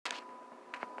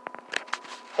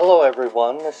Hello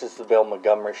everyone, this is the Bill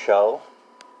Montgomery Show.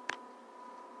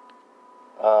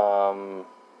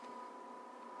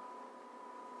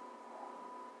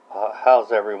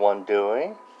 How's everyone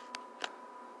doing?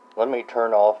 Let me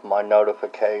turn off my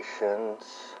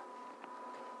notifications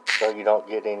so you don't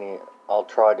get any. I'll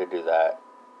try to do that.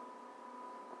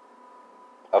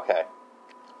 Okay.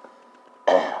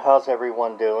 How's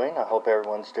everyone doing? I hope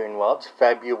everyone's doing well. It's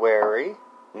February.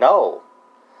 No,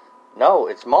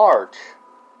 it's March.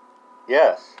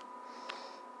 Yes.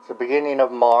 It's the beginning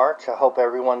of March. I hope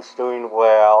everyone's doing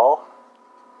well.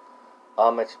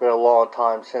 It's been a long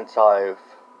time since I've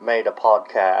made a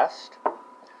podcast.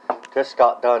 Just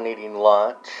got done eating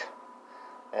lunch,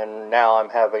 and now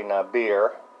I'm having a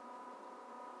beer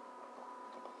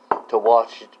to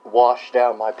wash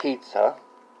down my pizza.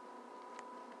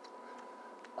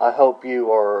 I hope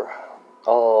you are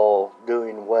all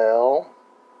doing well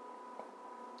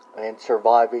and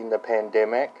surviving the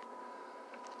pandemic.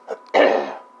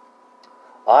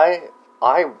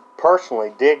 I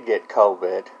personally did get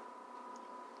COVID.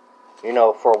 You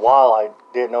know, for a while I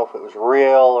didn't know if it was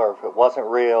real or if it wasn't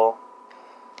real.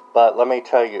 But let me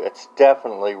tell you, it's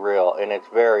definitely real and it's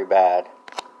very bad.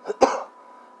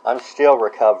 I'm still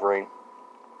recovering.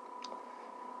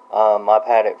 I've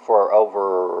had it for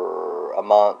over a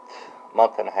month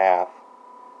and a half.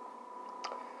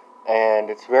 And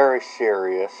it's very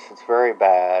serious. It's very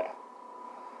bad.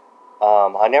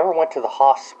 I never went to the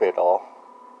hospital,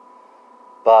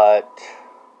 but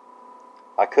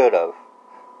I could have,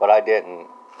 but I didn't.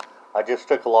 I just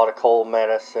took a lot of cold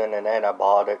medicine and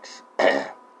antibiotics,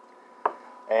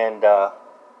 and,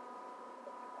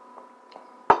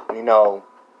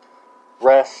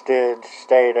 rested,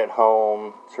 stayed at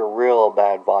home. It's a real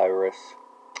bad virus.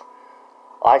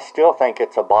 I still think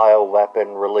it's a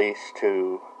bioweapon released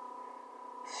to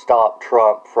stop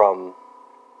Trump from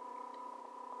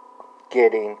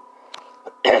getting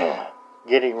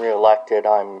reelected.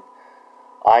 I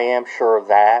am sure of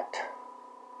that,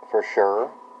 for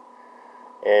sure.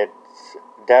 It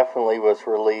definitely was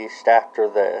released after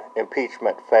the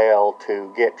impeachment failed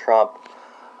to get Trump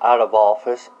out of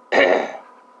office.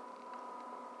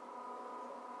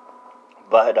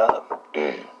 But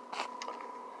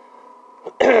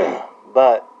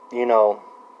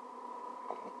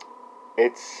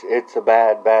it's a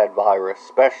bad virus,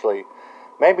 especially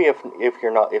maybe if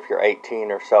you're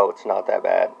 18 or so, it's not that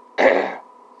bad.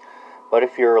 But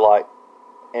if you're like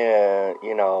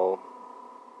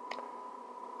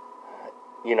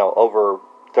over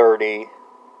 30,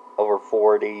 over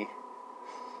 40,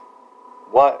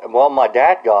 my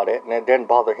dad got it and it didn't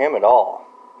bother him at all.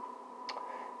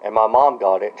 And my mom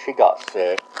got it and she got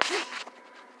sick.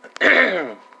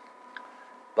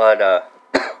 But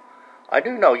I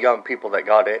do know young people that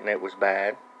got it and it was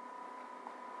bad.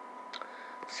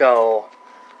 So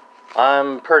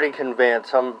I'm pretty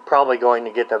convinced I'm probably going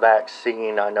to get the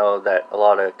vaccine. I know that a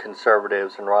lot of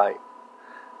conservatives and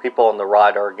people on the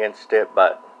right are against it,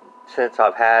 but since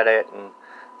I've had it and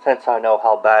since I know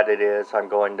how bad it is, I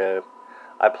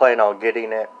plan on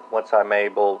getting it once I'm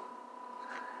able.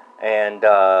 And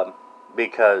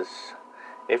because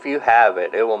if you have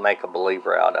it, it will make a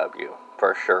believer out of you,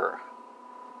 for sure.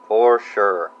 For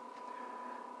sure.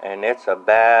 And it's a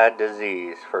bad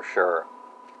disease, for sure.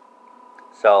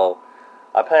 So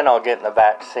I plan on getting the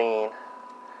vaccine,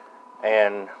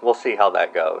 and we'll see how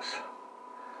that goes.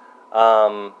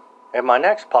 In my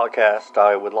next podcast,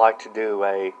 I would like to do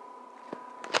a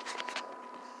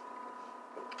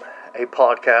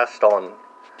podcast on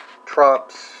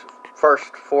Trump's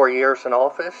first 4 years in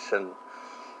office and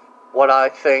what I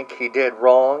think he did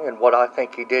wrong and what I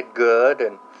think he did good,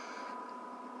 and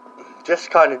just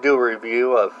kind of do a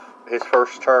review of his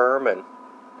first term and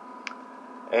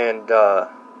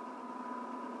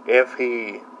if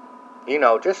he,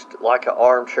 just like an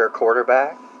armchair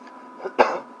quarterback,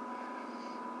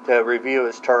 to review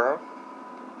his term.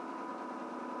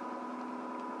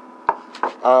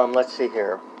 Let's see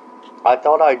here. I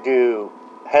thought I'd do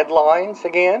headlines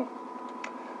again,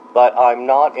 but I'm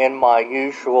not in my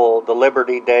usual the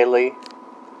Liberty Daily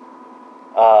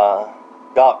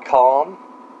 .com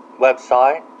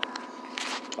website.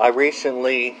 I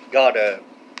recently got a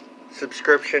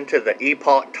subscription to the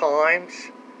Epoch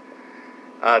Times,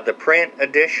 the print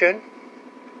edition.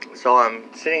 So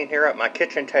I'm sitting here at my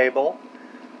kitchen table.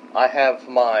 I have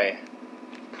my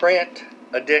print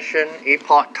edition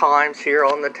Epoch Times here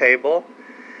on the table,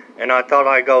 and I thought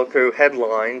I'd go through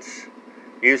headlines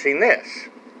using this.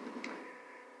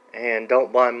 And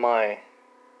don't mind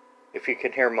if you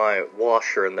can hear my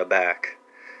washer in the back.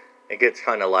 It gets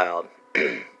kind of loud.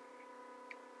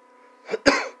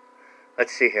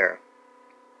 Let's see here.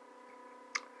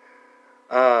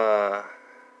 Uh,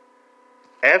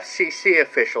 FCC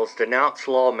officials denounce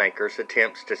lawmakers'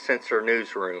 attempts to censor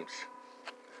newsrooms.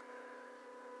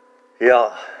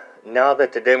 Yeah, now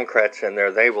that the Democrats in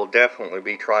there, they will definitely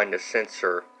be trying to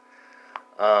censor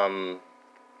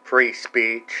free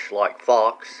speech like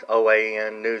Fox,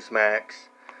 OAN, Newsmax,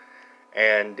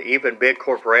 and even big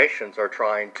corporations are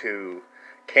trying to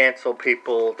cancel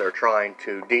people. They're trying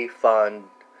to defund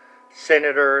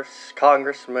senators,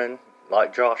 congressmen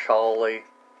like Josh Hawley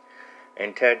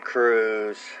and Ted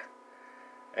Cruz,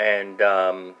 and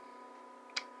I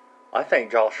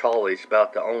think Josh Hawley's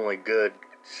about the only good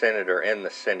senator in the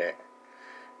Senate.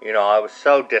 You know, I was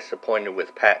so disappointed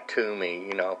with Pat Toomey.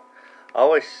 You know,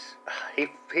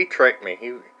 he tricked me.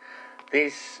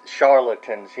 These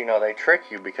charlatans, you know, they trick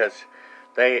you because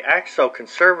they act so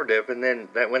conservative, and then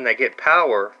when they get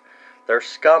power, they're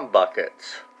scum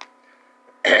buckets.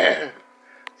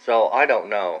 So I don't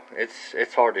know.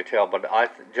 It's hard to tell, but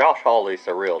Josh Hawley's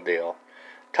the real deal.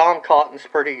 Tom Cotton's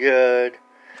pretty good.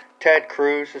 Ted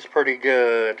Cruz is pretty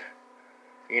good.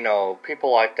 You know,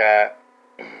 people like that.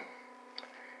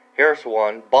 Here's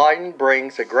one. Biden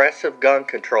brings aggressive gun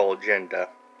control agenda.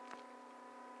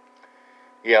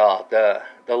 Yeah,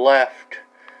 the left,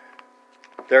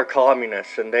 they're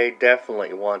communists, and they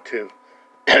definitely want to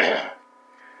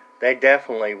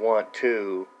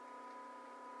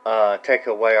take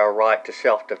away our right to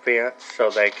self-defense, so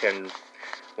they can,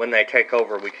 when they take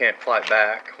over, we can't fight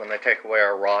back. When they take away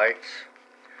our rights,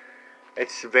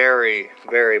 it's very,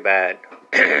 very bad.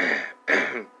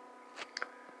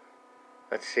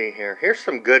 Let's see here. Here's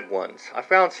some good ones. I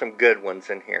found some good ones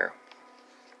in here.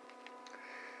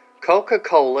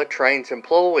 Coca-Cola trains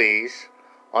employees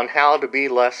on how to be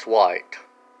less white.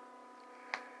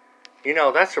 You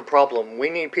know, that's a problem. We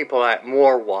need people that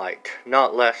more white,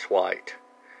 not less white.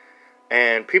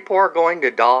 And people are going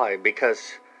to die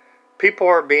because people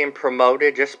are being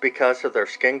promoted just because of their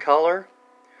skin color,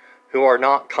 who are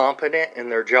not competent in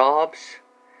their jobs.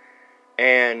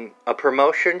 And a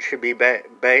promotion should be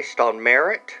based on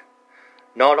merit,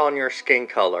 not on your skin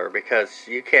color, because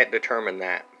you can't determine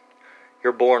that.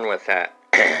 You're born with that.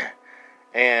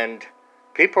 And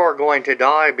people are going to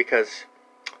die because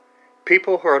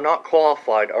people who are not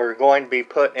qualified are going to be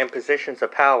put in positions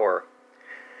of power.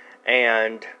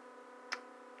 And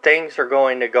things are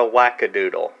going to go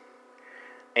wackadoodle.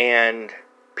 And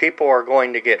people are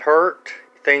going to get hurt.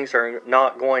 Things are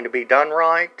not going to be done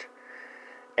right.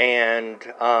 And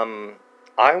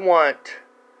I want,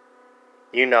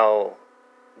 you know,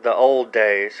 the old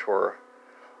days where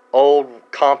old,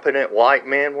 competent white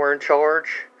men were in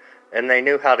charge, and they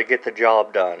knew how to get the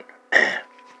job done.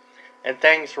 And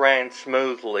things ran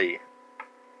smoothly.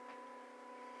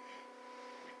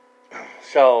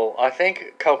 So, I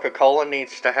think Coca-Cola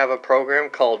needs to have a program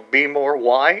called Be More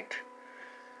White,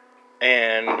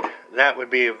 and that would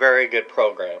be a very good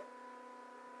program.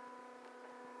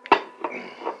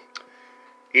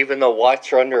 Even though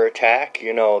whites are under attack,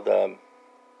 you know,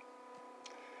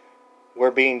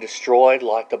 we're being destroyed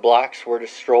like the blacks were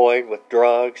destroyed with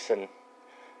drugs and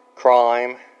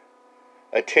crime,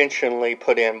 intentionally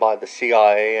put in by the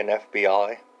CIA and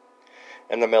FBI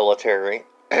and the military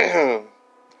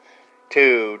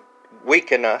to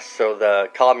weaken us so the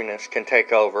communists can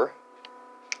take over.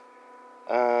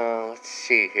 Let's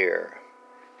see here.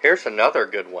 Here's another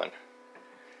good one.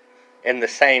 In the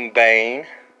same vein,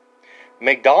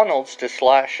 McDonald's to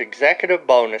slash executive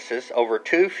bonuses over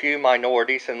too few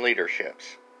minorities in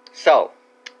leaderships. So,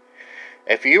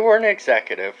 if you were an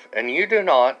executive and you do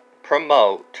not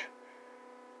promote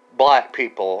black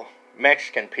people,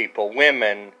 Mexican people,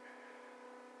 women,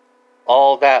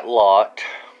 all that lot,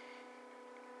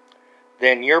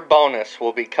 then your bonus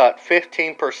will be cut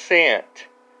 15%.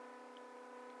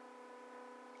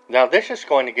 Now, this is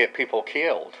going to get people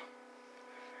killed.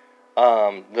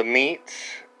 The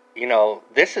meats, you know,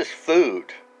 this is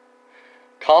food.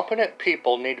 Competent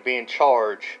people need to be in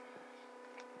charge,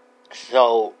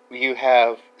 so you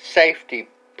have safety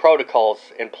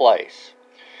protocols in place.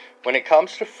 When it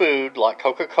comes to food, like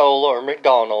Coca-Cola or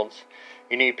McDonald's,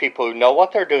 you need people who know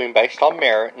what they're doing based on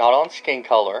merit, not on skin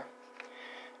color.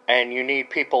 And you need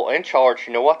people in charge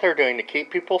who know what they're doing to keep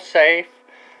people safe,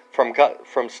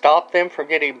 from stop them from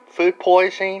getting food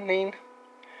poisoning.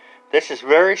 This is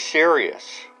very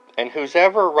serious. And who's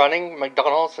ever running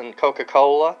McDonald's and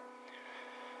Coca-Cola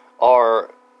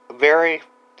are very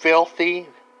filthy,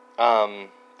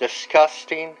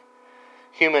 disgusting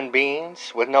human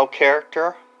beings with no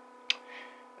character.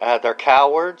 They're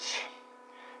cowards,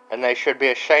 and they should be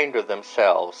ashamed of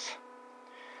themselves.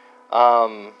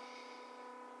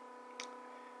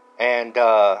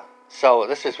 So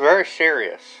this is very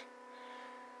serious.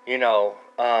 You know,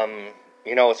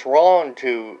 it's wrong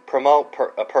to promote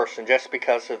a person just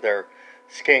because of their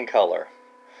skin color,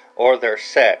 or their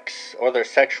sex, or their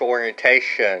sexual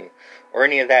orientation, or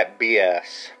any of that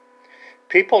BS.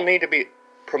 People need to be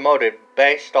promoted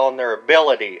based on their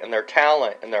ability and their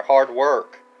talent and their hard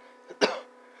work.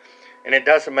 And it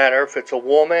doesn't matter if it's a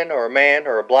woman or a man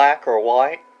or a black or a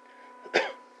white.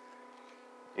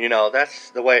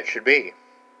 That's the way it should be.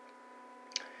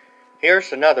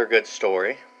 Here's another good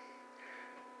story.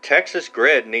 Texas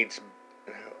Grid needs...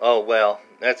 Oh, well,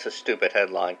 that's a stupid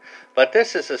headline. But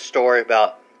this is a story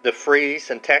about the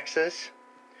freeze in Texas,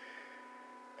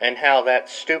 and how that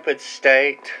stupid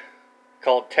state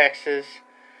called Texas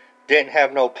didn't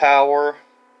have no power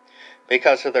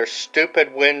because of their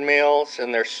stupid windmills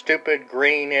and their stupid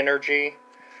green energy,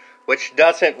 which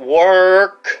doesn't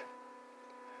work.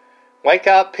 Wake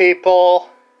up, people.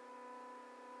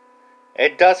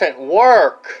 It doesn't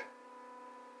work.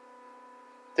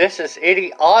 This is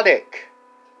idiotic.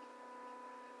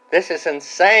 This is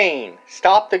insane.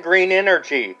 Stop the green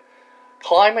energy.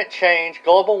 Climate change,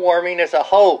 global warming is a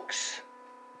hoax.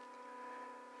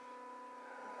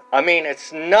 I mean,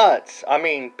 it's nuts. I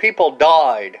mean, people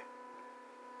died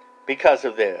because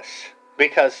of this.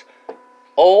 Because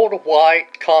old,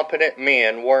 white, competent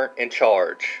men weren't in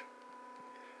charge.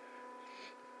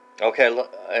 Okay,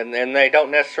 and they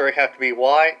don't necessarily have to be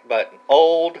white, but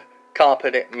old,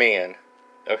 competent men.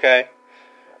 Okay?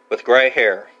 With gray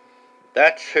hair.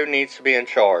 That's who needs to be in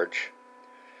charge.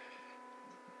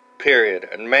 Period.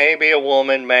 And maybe a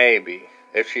woman, maybe,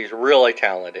 if she's really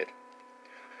talented.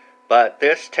 But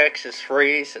this Texas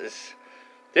freeze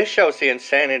this shows the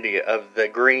insanity of the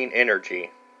green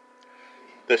energy.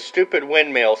 The stupid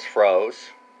windmills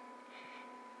froze.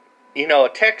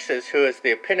 Texas, who is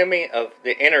the epitome of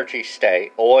the energy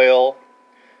state, oil,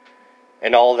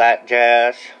 and all that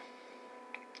jazz,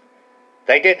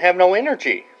 they didn't have no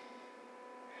energy.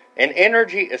 And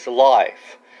energy is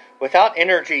life. Without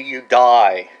energy, you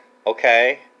die.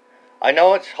 Okay? I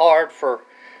know it's hard for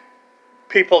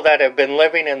people that have been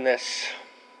living in this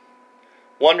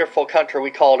wonderful country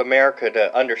we call America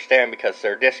to understand, because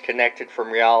they're disconnected from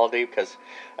reality, because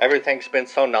everything's been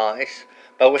so nice.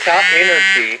 But without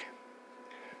energy,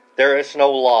 there is no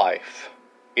life.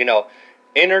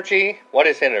 Energy, what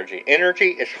is energy?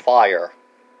 Energy is fire.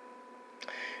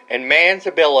 And man's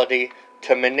ability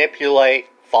to manipulate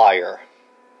fire.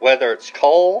 Whether it's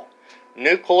coal,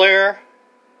 nuclear,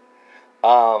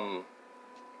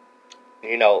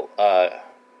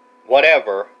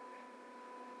 whatever.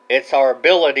 It's our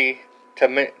ability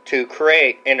to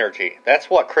create energy. That's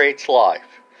what creates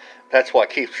life. That's what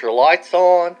keeps your lights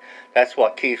on. That's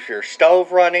what keeps your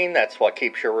stove running. That's what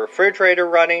keeps your refrigerator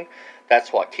running.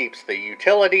 That's what keeps the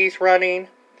utilities running.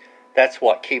 That's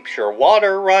what keeps your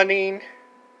water running.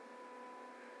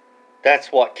 That's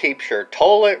what keeps your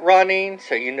toilet running,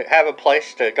 so you have a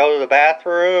place to go to the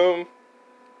bathroom.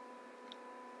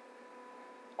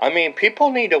 I mean,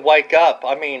 people need to wake up.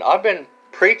 I mean, I've been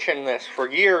preaching this for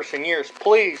years and years.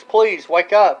 Please, please,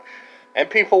 wake up. And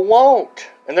people won't.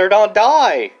 And they're gonna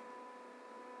die.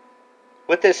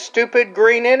 With this stupid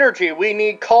green energy, we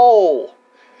need coal.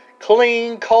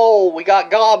 Clean coal. We got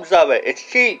gobs of it. It's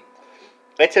cheap.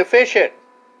 It's efficient.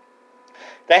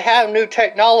 They have new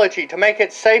technology to make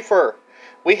it safer.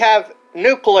 We have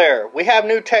nuclear. We have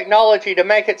new technology to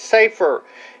make it safer.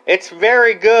 It's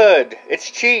very good.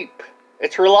 It's cheap.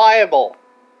 It's reliable.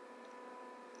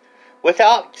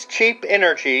 Without cheap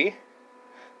energy,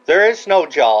 there is no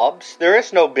jobs. There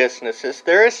is no businesses.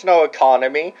 There is no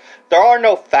economy. There are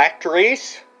no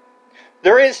factories.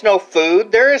 There is no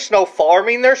food. There is no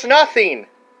farming. There's nothing.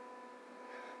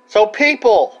 So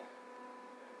people,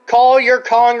 call your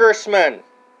congressman.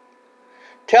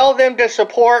 Tell them to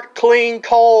support clean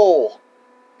coal.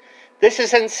 This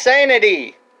is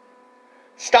insanity.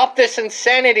 Stop this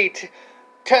insanity.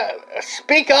 To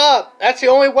speak up. That's the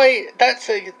only way.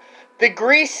 The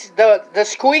grease. The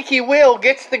squeaky wheel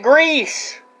gets the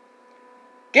grease.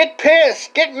 Get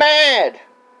pissed. Get mad.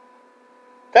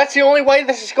 That's the only way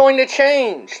this is going to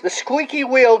change. The squeaky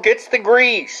wheel gets the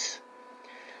grease.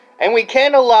 And we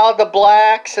can't allow the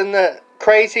blacks and the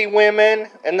crazy women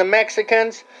and the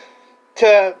Mexicans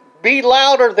to be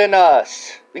louder than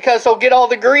us, because they'll get all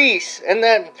the grease, and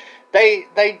then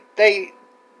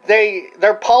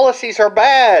their policies are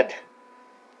bad.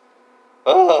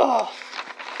 Ugh.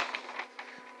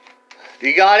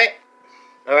 You got it?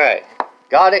 Alright.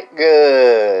 Got it?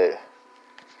 Good.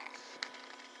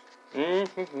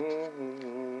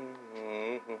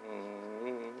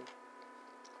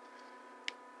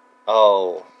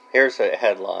 Oh, here's a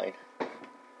headline.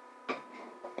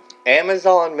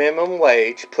 Amazon minimum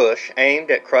wage push aimed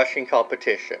at crushing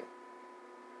competition.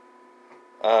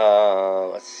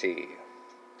 Let's see.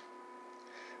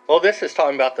 Well, this is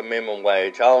talking about the minimum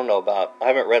wage. I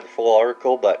haven't read the full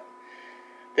article, but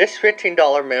this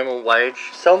 $15 minimum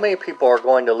wage, so many people are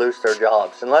going to lose their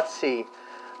jobs. And let's see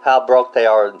how broke they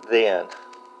are then.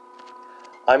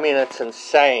 I mean, it's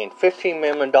insane. $15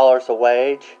 million a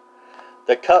wage.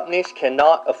 The companies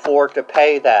cannot afford to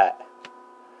pay that.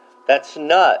 That's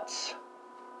nuts.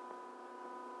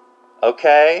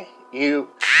 Okay?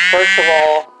 First of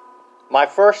all, my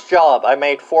first job, I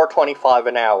made $4.25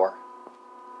 an hour.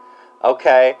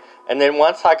 Okay? And then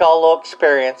once I got a little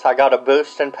experience, I got a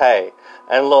boost in pay.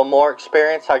 And a little more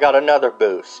experience, I got another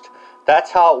boost.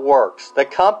 That's how it works. The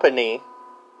company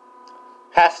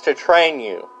has to train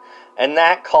you. And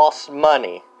that costs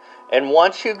money. And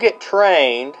once you get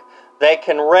trained, they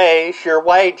can raise your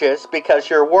wages because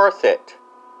you're worth it.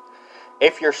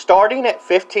 If you're starting at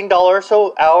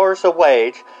 $15 hours a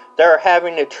wage, they're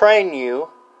having to train you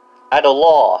at a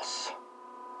loss.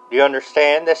 Do you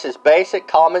understand? This is basic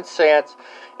common sense.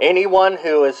 Anyone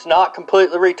who is not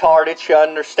completely retarded should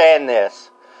understand this.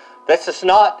 This is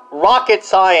not rocket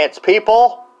science,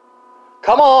 people.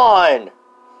 Come on.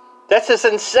 This is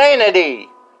insanity.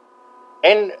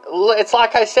 And it's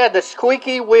like I said, the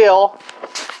squeaky wheel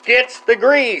gets the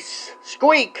grease.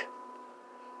 Squeak.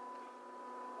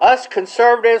 Us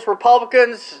conservatives,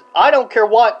 Republicans, I don't care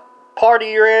what party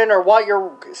you're in or what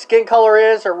your skin color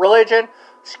is or religion.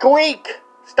 Squeak.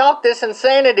 Stop this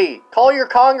insanity. Call your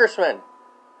congressman.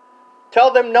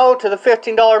 Tell them no to the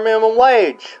 $15 minimum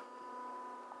wage.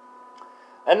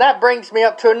 And that brings me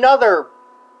up to another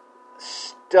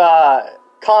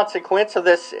consequence of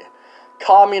this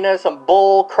communism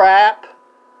bull crap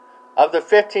of the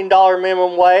 $15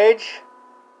 minimum wage.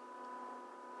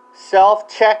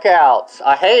 Self-checkouts.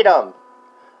 I hate them.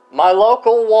 My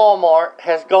local Walmart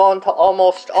has gone to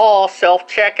almost all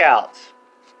self-checkouts.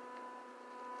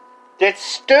 It's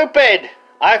stupid.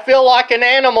 I feel like an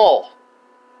animal.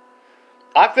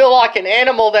 I feel like an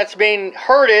animal that's being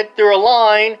herded through a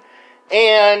line,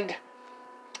 and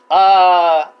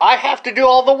I have to do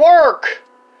all the work.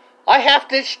 I have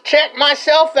to check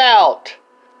myself out.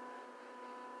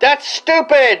 That's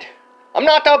stupid. I'm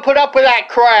not going to put up with that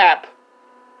crap.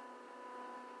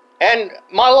 And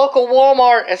my local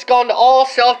Walmart has gone to all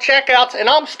self-checkouts, and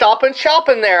I'm stopping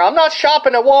shopping there. I'm not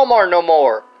shopping at Walmart no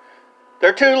more.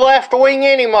 They're too left-wing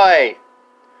anyway.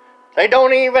 They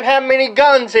don't even have many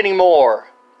guns anymore.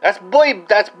 That's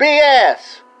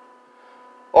BS.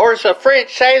 Or as the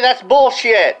French say, that's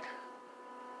bullshit.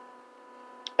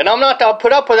 And I'm not going to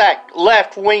put up with that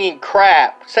left-winging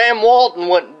crap. Sam Walton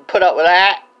wouldn't put up with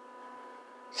that.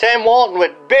 Sam Walton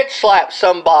would bitch slap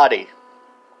somebody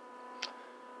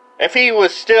if he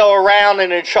was still around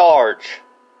and in charge.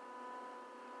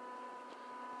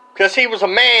 Because he was a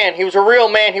man. He was a real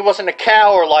man. He wasn't a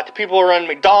coward like the people who run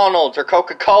McDonald's or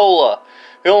Coca-Cola.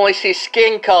 Who only see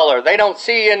skin color. They don't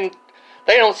see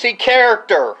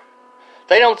character.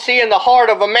 They don't see in the heart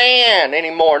of a man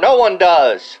anymore. No one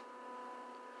does.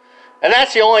 And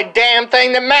that's the only damn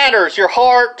thing that matters. Your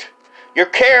heart, your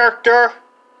character,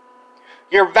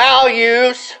 your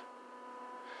values.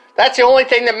 That's the only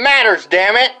thing that matters,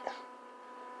 damn it.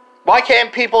 Why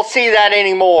can't people see that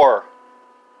anymore?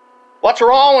 What's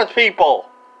wrong with people?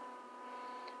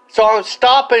 So I'm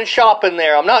stopping shopping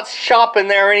there. I'm not shopping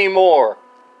there anymore.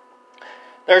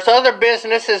 There's other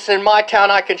businesses in my town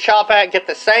I can shop at and get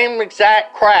the same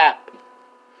exact crap.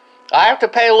 I have to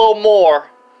pay a little more.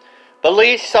 But at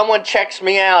least someone checks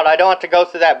me out. I don't have to go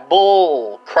through that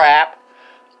bull crap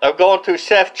of going through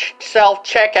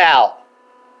self-checkout.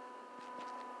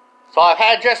 So I've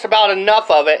had just about enough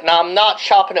of it, and I'm not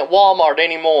shopping at Walmart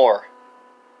anymore.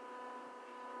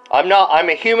 I'm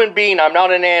a human being. I'm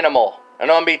not an animal. And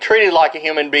I'm going to be treated like a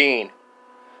human being.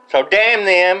 So damn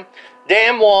them,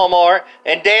 damn Walmart,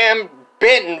 and damn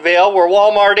Bentonville, where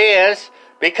Walmart is,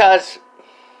 because,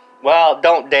 well,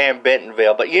 don't damn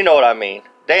Bentonville, but you know what I mean.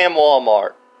 Damn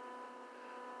Walmart.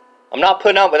 I'm not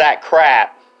putting up with that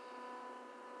crap.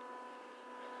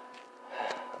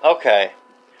 Okay.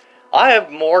 I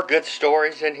have more good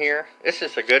stories in here. This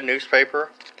is a good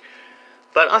newspaper.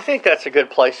 But I think that's a good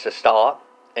place to stop.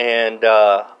 And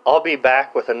I'll be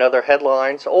back with another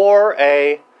headlines or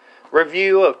a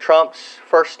review of Trump's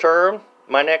first term.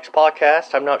 My next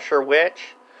podcast, I'm not sure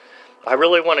which. I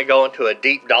really want to go into a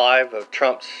deep dive of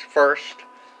Trump's first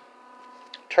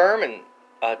term and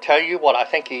tell you what I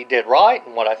think he did right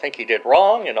and what I think he did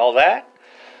wrong and all that.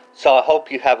 So I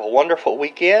hope you have a wonderful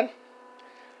weekend.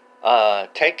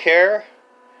 Take care,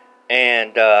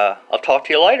 and I'll talk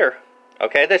to you later.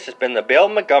 Okay, this has been the Bill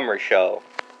Montgomery Show.